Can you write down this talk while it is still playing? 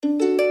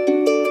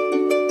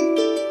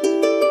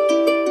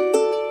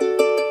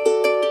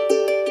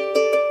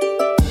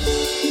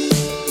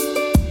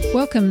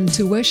Welcome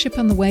to Worship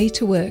on the Way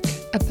to Work,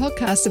 a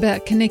podcast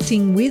about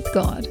connecting with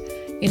God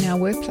in our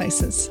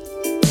workplaces.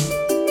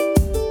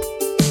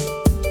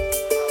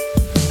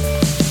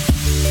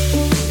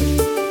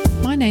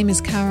 My name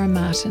is Cara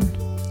Martin.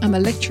 I'm a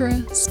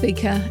lecturer,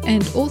 speaker,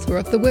 and author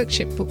of the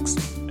Worship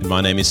books. And my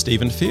name is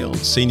Stephen Field,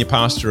 Senior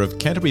Pastor of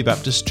Canterbury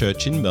Baptist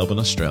Church in Melbourne,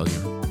 Australia.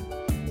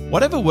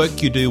 Whatever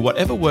work you do,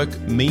 whatever work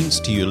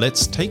means to you,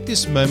 let's take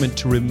this moment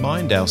to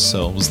remind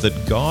ourselves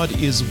that God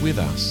is with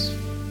us.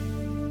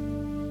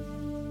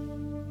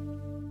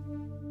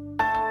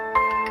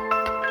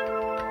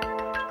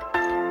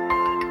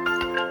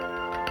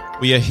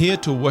 We are here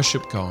to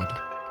worship God,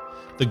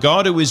 the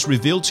God who is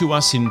revealed to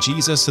us in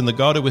Jesus and the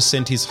God who has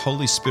sent His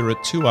Holy Spirit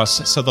to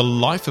us so the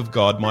life of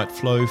God might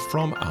flow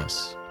from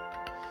us.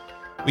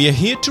 We are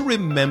here to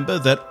remember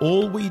that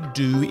all we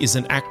do is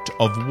an act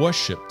of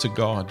worship to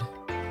God.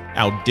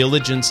 Our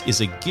diligence is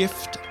a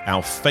gift,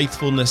 our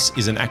faithfulness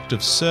is an act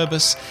of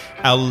service,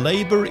 our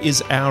labor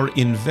is our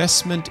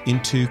investment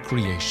into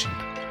creation.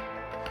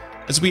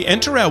 As we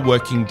enter our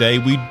working day,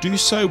 we do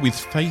so with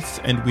faith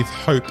and with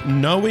hope,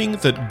 knowing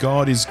that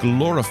God is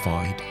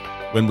glorified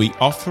when we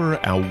offer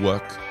our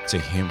work to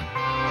Him.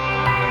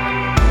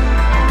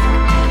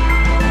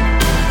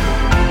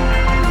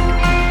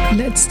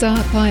 Let's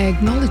start by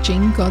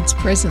acknowledging God's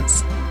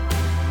presence.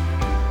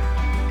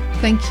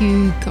 Thank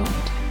you,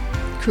 God,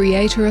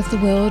 Creator of the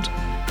world,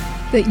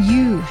 that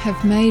you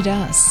have made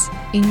us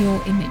in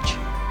your image,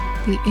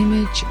 the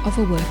image of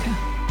a worker.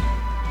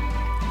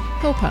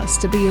 Help us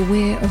to be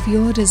aware of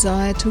your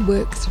desire to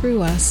work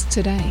through us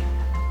today,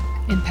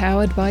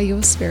 empowered by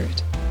your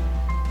Spirit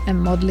and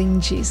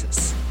modelling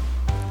Jesus.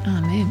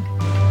 Amen.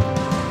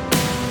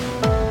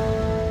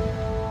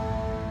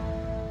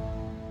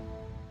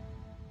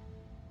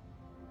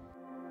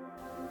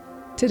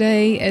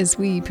 Today, as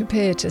we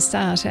prepare to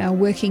start our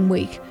working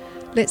week,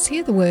 let's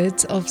hear the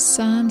words of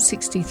Psalm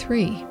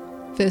 63,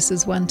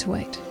 verses 1 to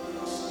 8.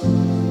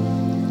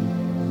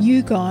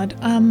 You, God,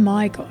 are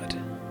my God.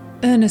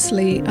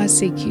 Earnestly I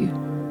seek you.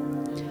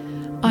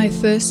 I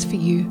thirst for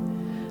you.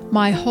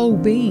 My whole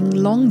being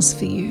longs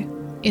for you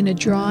in a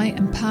dry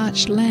and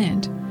parched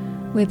land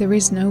where there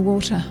is no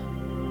water.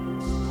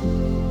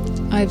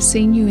 I have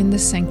seen you in the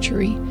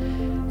sanctuary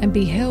and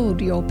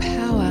beheld your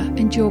power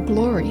and your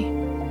glory.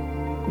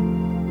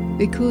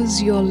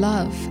 Because your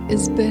love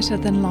is better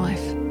than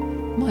life,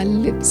 my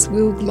lips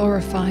will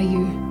glorify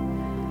you.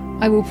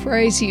 I will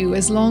praise you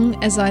as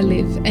long as I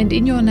live, and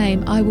in your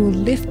name I will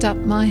lift up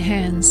my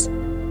hands.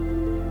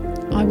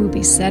 I will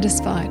be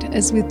satisfied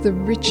as with the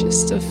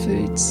richest of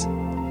foods.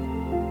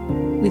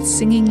 With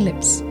singing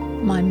lips,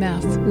 my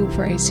mouth will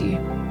praise you.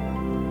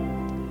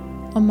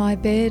 On my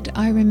bed,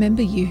 I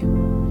remember you.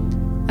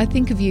 I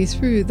think of you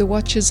through the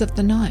watches of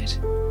the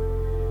night.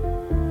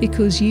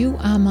 Because you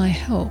are my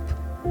help,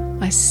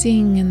 I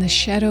sing in the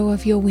shadow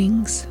of your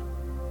wings.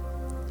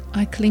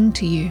 I cling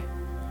to you.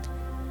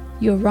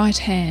 Your right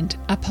hand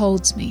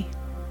upholds me.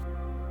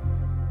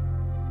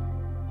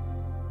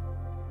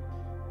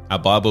 Our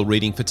Bible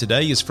reading for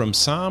today is from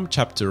Psalm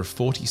chapter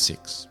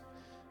 46,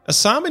 a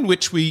psalm in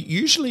which we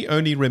usually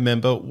only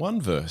remember one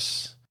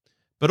verse,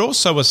 but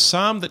also a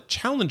psalm that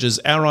challenges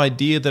our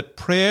idea that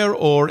prayer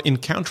or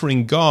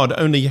encountering God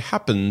only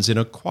happens in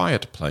a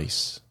quiet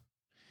place.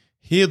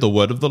 Hear the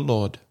word of the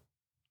Lord.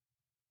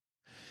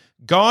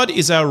 God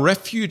is our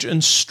refuge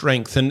and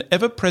strength, an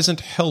ever-present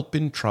help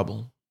in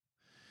trouble.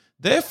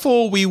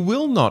 Therefore we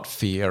will not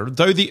fear,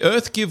 though the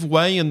earth give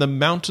way and the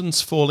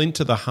mountains fall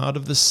into the heart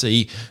of the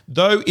sea,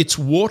 though its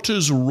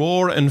waters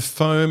roar and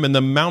foam and the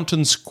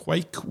mountains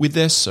quake with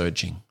their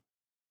surging.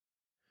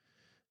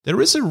 There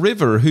is a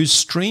river whose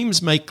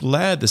streams make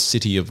glad the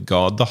city of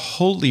God, the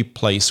holy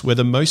place where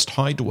the Most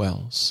High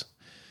dwells.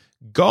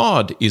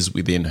 God is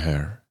within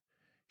her.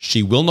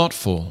 She will not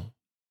fall.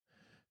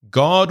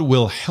 God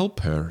will help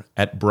her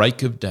at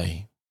break of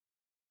day.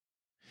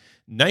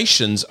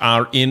 Nations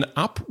are in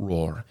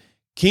uproar.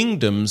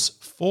 Kingdoms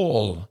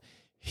fall.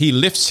 He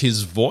lifts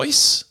his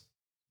voice,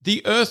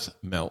 the earth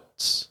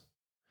melts.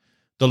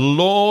 The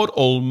Lord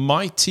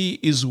Almighty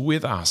is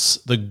with us.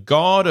 The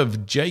God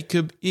of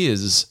Jacob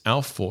is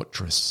our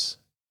fortress.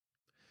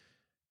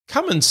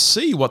 Come and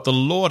see what the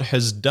Lord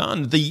has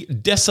done, the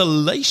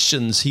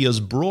desolations he has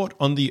brought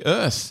on the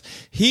earth.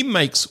 He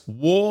makes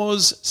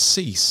wars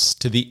cease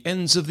to the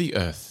ends of the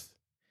earth.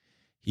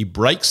 He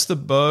breaks the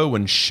bow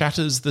and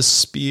shatters the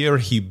spear.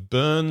 He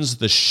burns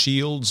the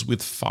shields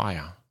with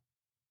fire.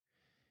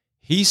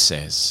 He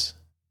says,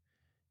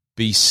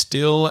 "Be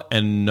still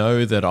and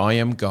know that I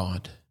am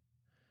God.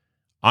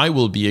 I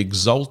will be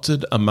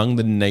exalted among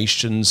the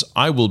nations.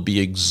 I will be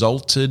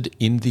exalted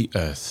in the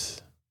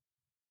earth.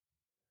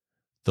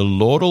 The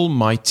Lord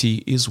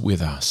Almighty is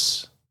with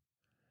us.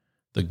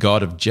 The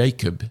God of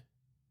Jacob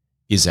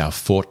is our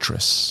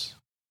fortress."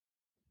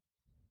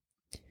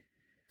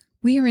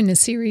 We are in a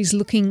series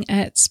looking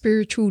at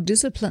spiritual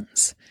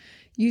disciplines,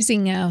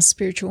 using our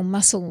spiritual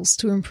muscles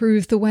to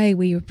improve the way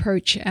we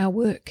approach our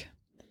work.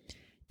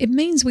 It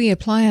means we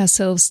apply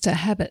ourselves to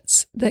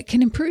habits that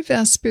can improve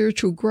our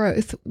spiritual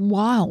growth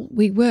while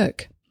we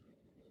work.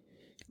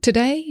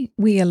 Today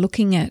we are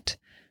looking at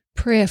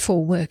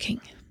prayerful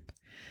working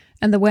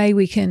and the way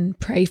we can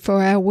pray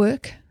for our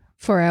work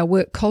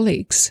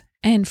colleagues,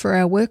 and for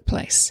our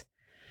workplace,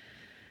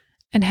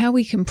 and how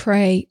we can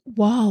pray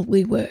while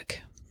we work.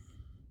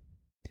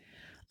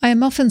 I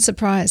am often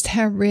surprised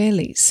how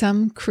rarely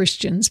some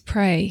Christians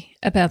pray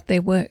about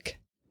their work.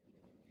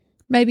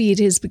 Maybe it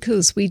is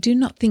because we do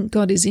not think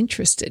God is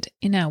interested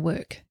in our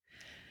work.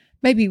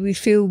 Maybe we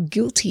feel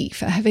guilty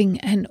for having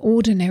an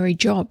ordinary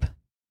job.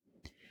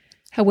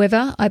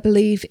 However, I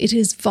believe it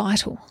is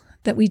vital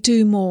that we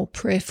do more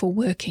prayerful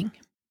working.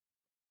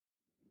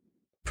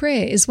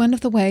 Prayer is one of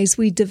the ways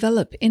we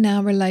develop in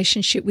our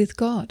relationship with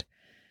God.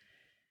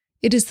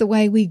 It is the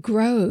way we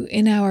grow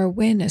in our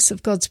awareness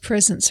of God's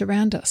presence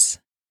around us.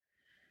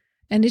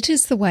 And it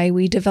is the way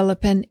we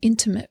develop an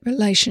intimate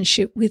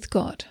relationship with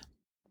God.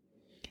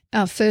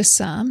 Our first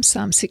Psalm,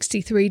 Psalm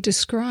 63,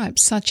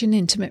 describes such an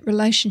intimate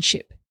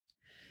relationship.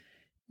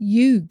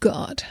 You,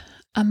 God,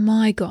 are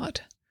my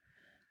God.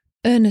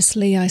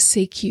 Earnestly I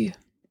seek you.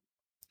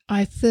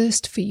 I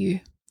thirst for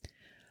you.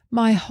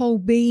 My whole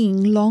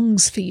being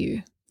longs for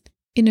you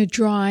in a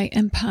dry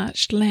and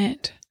parched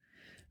land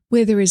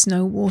where there is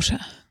no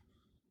water.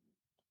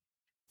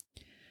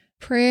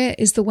 Prayer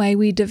is the way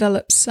we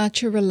develop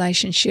such a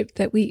relationship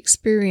that we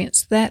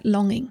experience that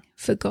longing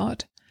for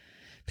God,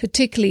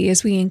 particularly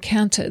as we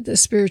encounter the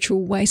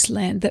spiritual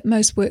wasteland that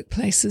most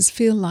workplaces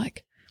feel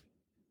like.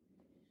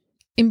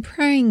 In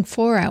praying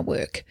for our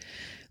work,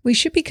 we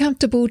should be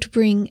comfortable to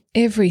bring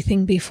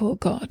everything before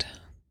God,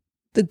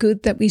 the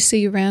good that we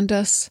see around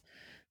us,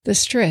 the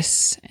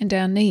stress and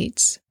our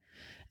needs,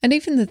 and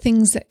even the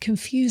things that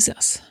confuse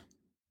us.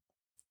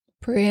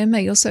 Prayer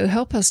may also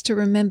help us to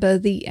remember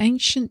the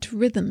ancient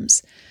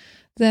rhythms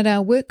that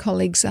our work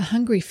colleagues are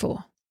hungry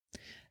for.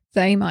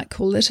 They might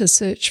call it a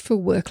search for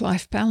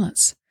work-life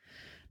balance,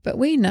 but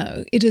we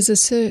know it is a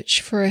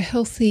search for a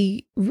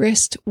healthy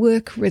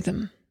rest-work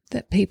rhythm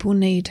that people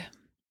need.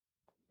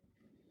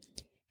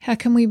 How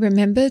can we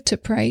remember to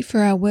pray for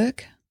our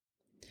work?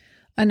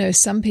 I know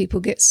some people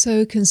get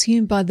so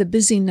consumed by the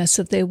busyness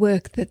of their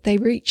work that they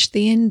reach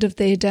the end of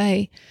their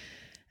day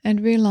and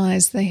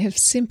realize they have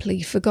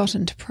simply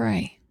forgotten to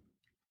pray.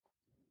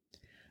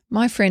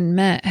 My friend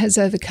Matt has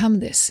overcome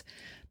this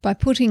by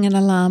putting an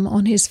alarm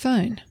on his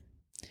phone.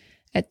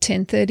 At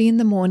 10:30 in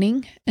the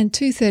morning and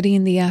 2:30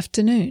 in the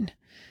afternoon,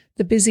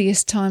 the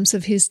busiest times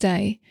of his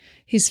day,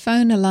 his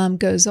phone alarm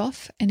goes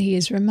off and he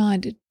is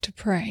reminded to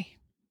pray.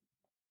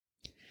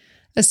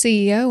 A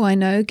CEO I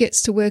know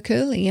gets to work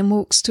early and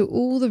walks to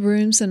all the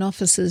rooms and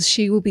offices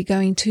she will be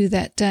going to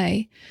that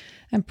day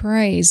and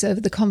prays over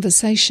the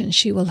conversation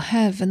she will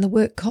have and the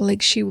work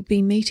colleagues she will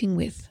be meeting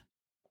with.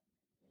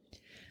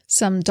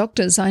 Some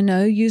doctors I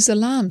know use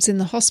alarms in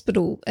the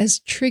hospital as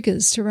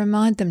triggers to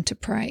remind them to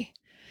pray.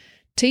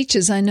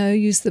 Teachers I know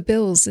use the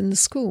bells in the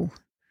school.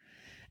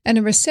 And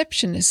a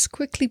receptionist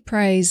quickly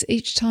prays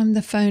each time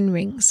the phone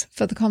rings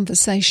for the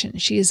conversation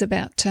she is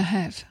about to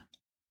have.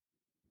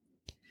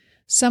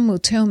 Some will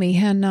tell me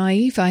how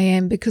naive I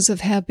am because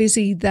of how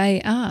busy they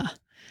are.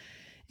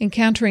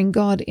 Encountering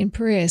God in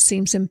prayer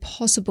seems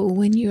impossible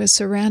when you are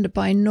surrounded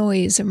by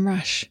noise and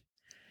rush.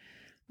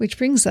 Which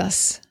brings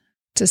us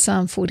to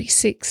Psalm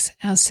 46,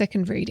 our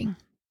second reading.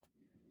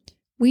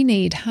 We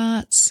need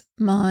hearts,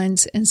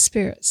 minds, and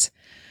spirits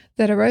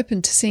that are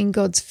open to seeing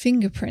God's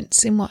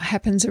fingerprints in what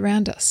happens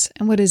around us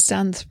and what is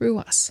done through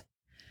us.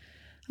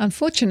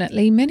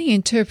 Unfortunately, many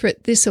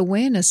interpret this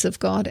awareness of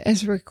God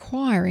as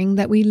requiring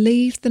that we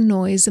leave the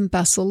noise and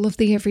bustle of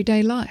the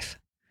everyday life.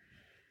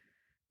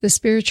 The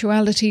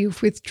spirituality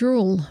of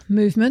withdrawal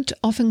movement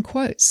often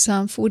quotes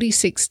Psalm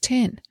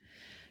 46:10,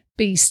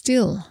 "Be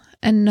still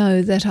and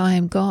know that I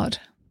am God."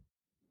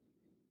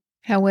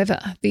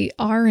 However, the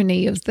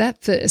irony of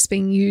that verse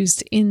being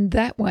used in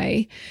that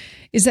way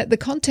is that the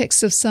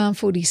context of Psalm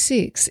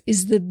 46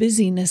 is the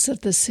busyness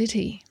of the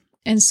city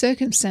and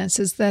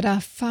circumstances that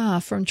are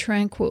far from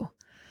tranquil.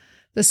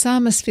 The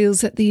psalmist feels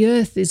that the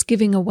earth is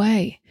giving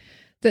away,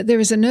 that there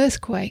is an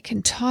earthquake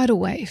and tidal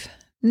wave,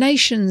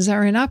 nations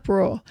are in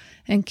uproar,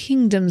 and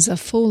kingdoms are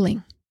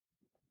falling.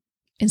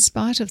 In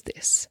spite of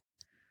this,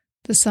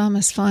 the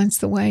psalmist finds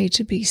the way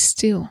to be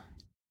still,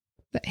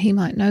 that he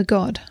might know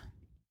God.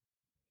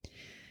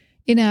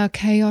 In our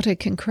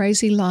chaotic and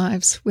crazy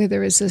lives, where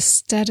there is a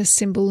status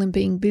symbol in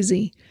being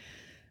busy,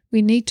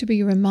 we need to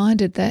be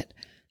reminded that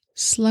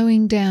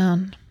slowing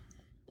down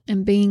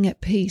and being at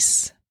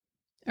peace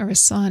are a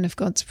sign of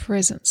God's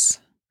presence.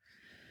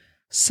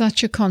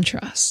 Such a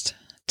contrast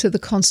to the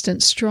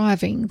constant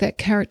striving that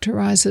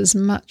characterizes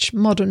much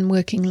modern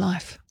working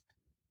life.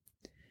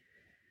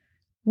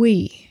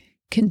 We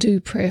can do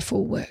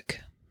prayerful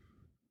work.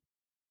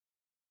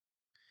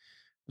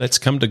 Let's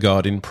come to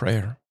God in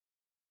prayer.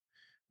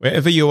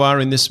 Wherever you are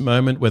in this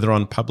moment, whether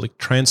on public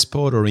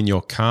transport or in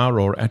your car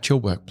or at your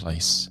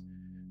workplace,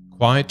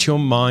 quiet your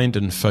mind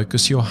and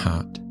focus your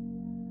heart,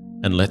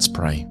 and let's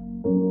pray.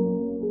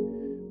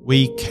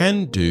 We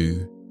can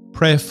do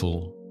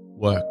prayerful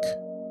work.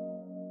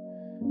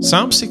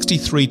 Psalm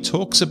 63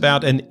 talks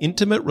about an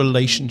intimate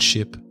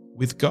relationship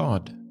with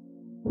God.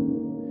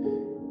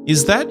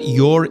 Is that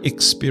your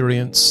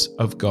experience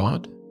of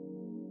God?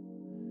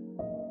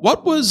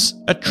 What was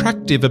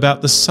attractive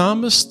about the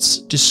psalmist's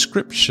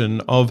description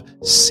of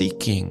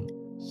seeking,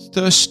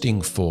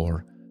 thirsting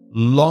for,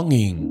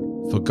 longing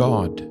for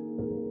God?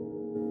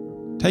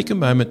 Take a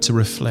moment to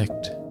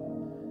reflect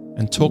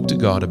and talk to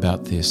God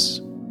about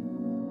this.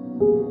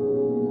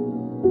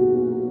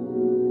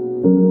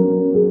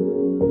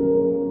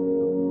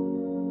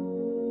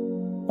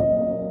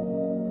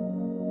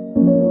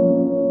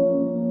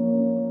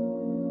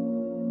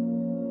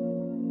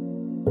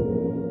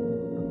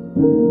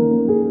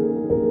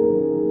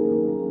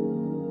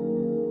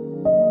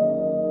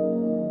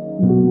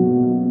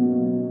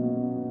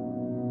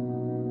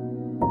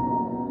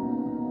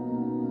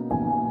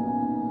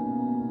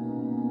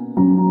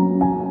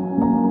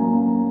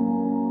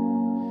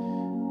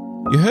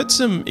 You heard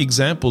some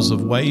examples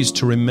of ways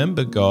to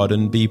remember God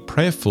and be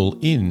prayerful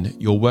in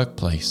your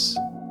workplace.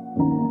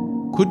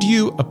 Could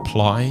you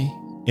apply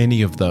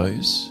any of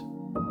those?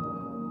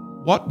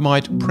 What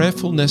might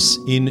prayerfulness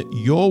in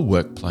your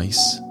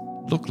workplace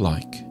look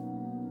like?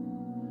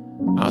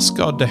 Ask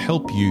God to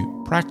help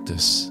you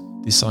practice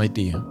this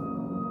idea.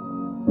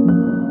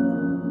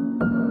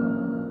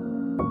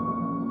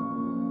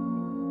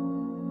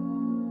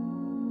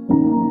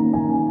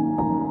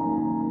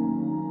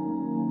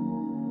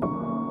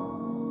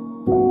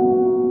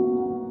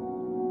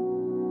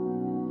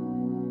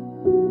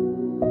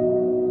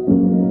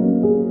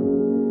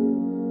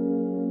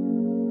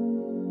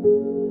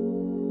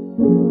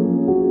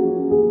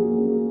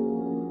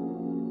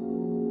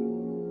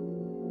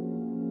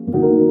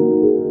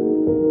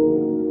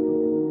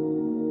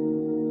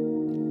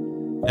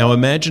 Now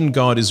imagine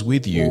God is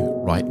with you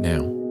right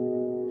now.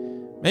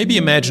 Maybe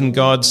imagine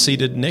God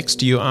seated next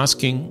to you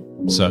asking,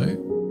 "So,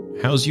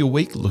 how's your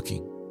week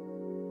looking?"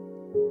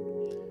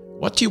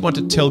 What do you want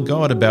to tell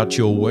God about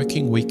your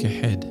working week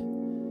ahead?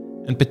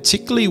 And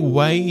particularly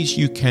ways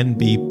you can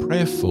be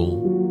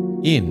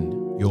prayerful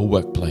in your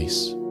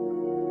workplace.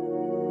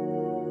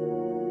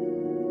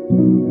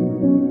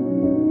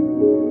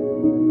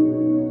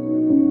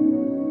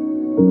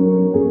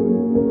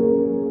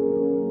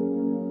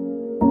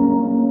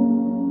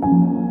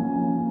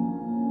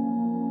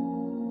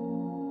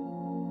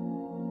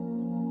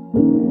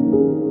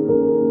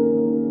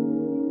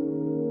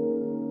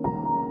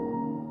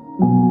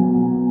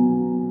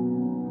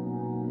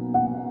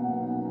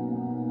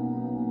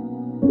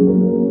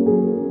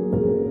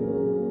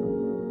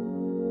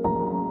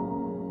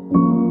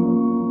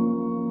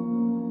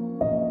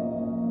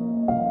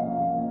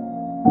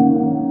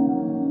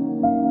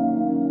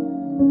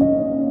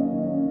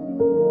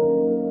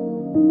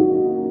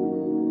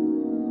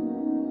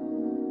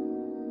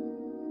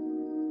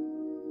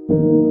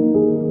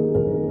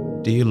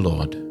 Dear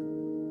Lord,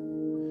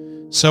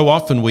 so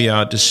often we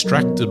are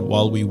distracted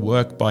while we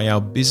work by our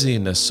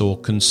busyness or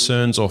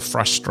concerns or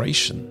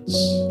frustrations.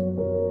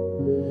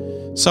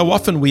 So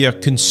often we are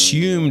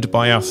consumed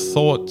by our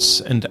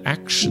thoughts and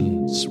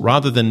actions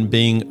rather than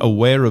being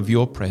aware of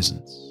your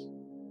presence.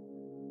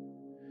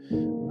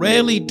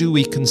 Rarely do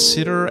we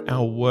consider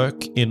our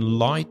work in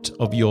light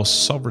of your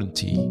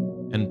sovereignty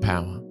and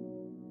power.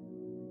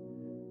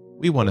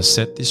 We want to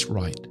set this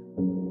right.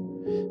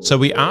 So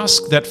we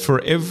ask that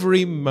for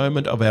every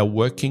moment of our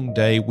working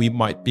day, we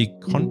might be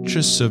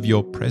conscious of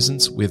your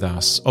presence with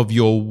us, of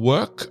your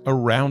work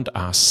around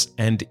us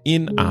and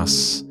in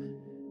us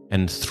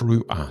and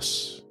through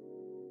us.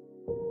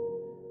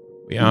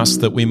 We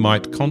ask that we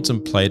might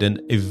contemplate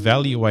and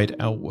evaluate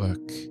our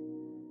work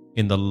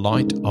in the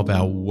light of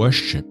our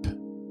worship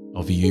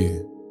of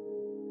you.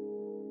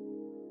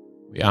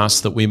 We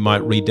ask that we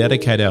might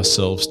rededicate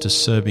ourselves to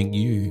serving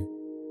you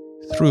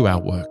through our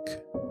work.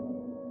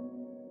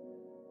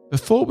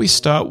 Before we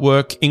start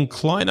work,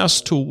 incline us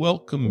to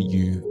welcome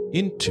you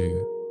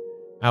into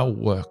our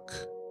work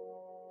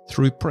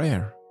through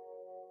prayer.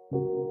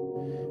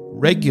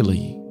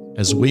 Regularly,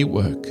 as we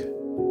work,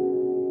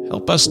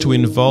 help us to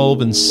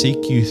involve and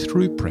seek you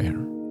through prayer.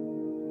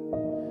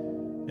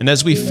 And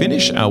as we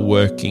finish our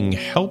working,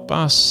 help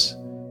us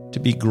to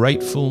be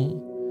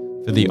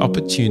grateful for the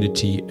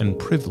opportunity and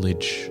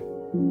privilege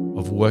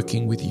of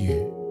working with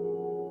you.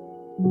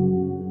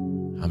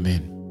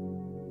 Amen.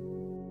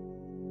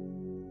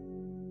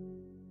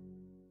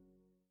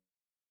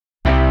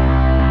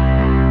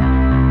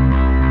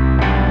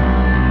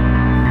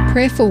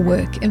 Prayerful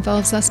work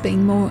involves us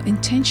being more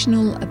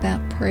intentional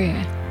about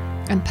prayer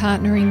and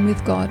partnering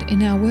with God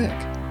in our work.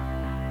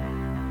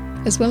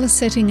 As well as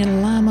setting an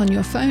alarm on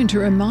your phone to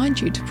remind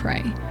you to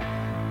pray,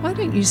 why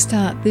don't you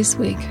start this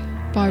week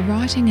by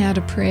writing out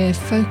a prayer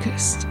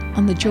focused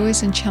on the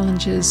joys and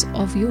challenges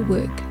of your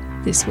work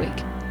this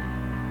week.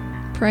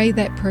 Pray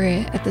that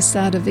prayer at the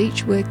start of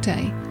each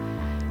workday,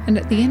 and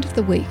at the end of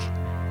the week,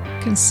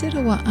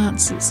 consider what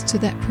answers to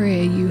that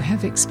prayer you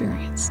have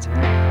experienced.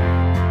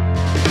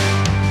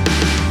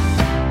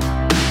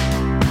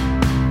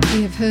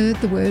 We have heard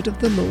the word of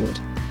the Lord.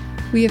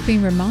 We have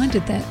been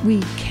reminded that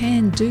we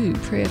can do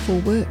prayerful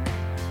work.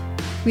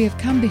 We have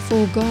come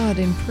before God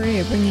in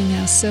prayer, bringing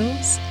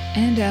ourselves,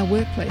 and our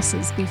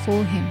workplaces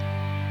before Him.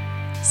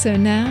 So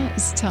now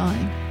is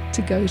time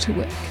to go to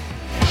work.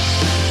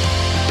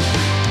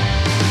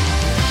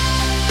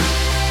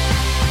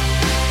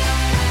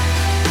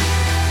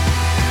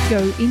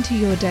 Go into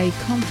your day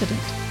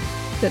confident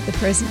that the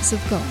presence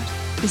of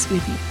God is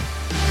with you.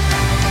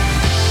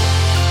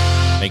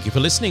 Thank you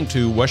for listening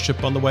to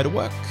Worship on the Way to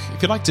Work.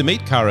 If you'd like to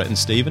meet Cara and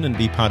Stephen and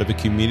be part of a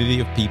community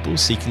of people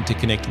seeking to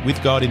connect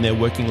with God in their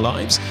working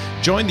lives,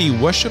 join the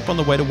Worship on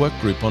the Way to Work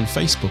group on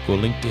Facebook or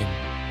LinkedIn.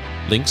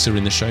 Links are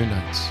in the show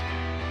notes.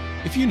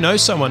 If you know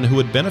someone who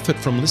would benefit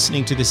from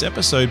listening to this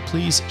episode,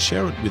 please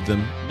share it with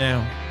them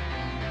now.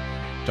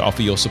 To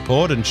offer your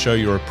support and show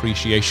your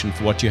appreciation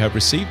for what you have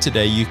received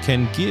today, you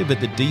can give at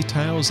the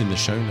details in the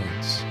show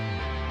notes.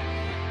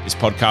 This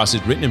podcast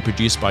is written and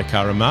produced by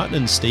Cara Martin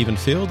and Stephen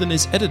Field and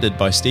is edited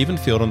by Stephen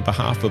Field on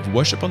behalf of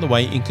Worship on the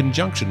Way in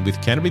conjunction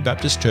with Canterbury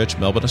Baptist Church,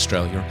 Melbourne,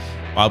 Australia.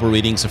 Bible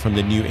readings are from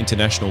the New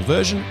International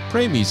Version.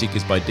 Prayer music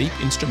is by Deep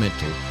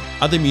Instrumental.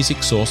 Other music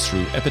sourced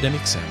through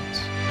Epidemic Sounds.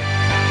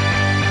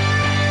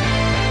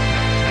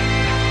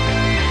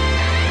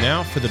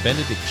 Now for the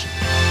benediction.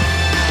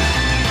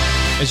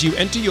 As you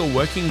enter your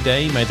working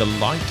day, may the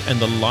light and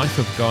the life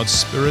of God's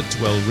Spirit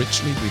dwell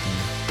richly with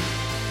you.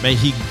 May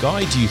He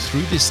guide you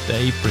through this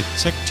day,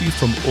 protect you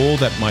from all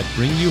that might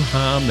bring you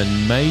harm,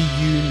 and may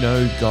you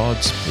know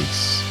God's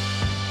peace.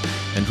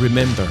 And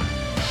remember,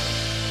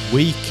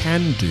 we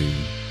can do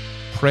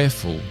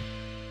prayerful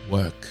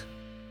work.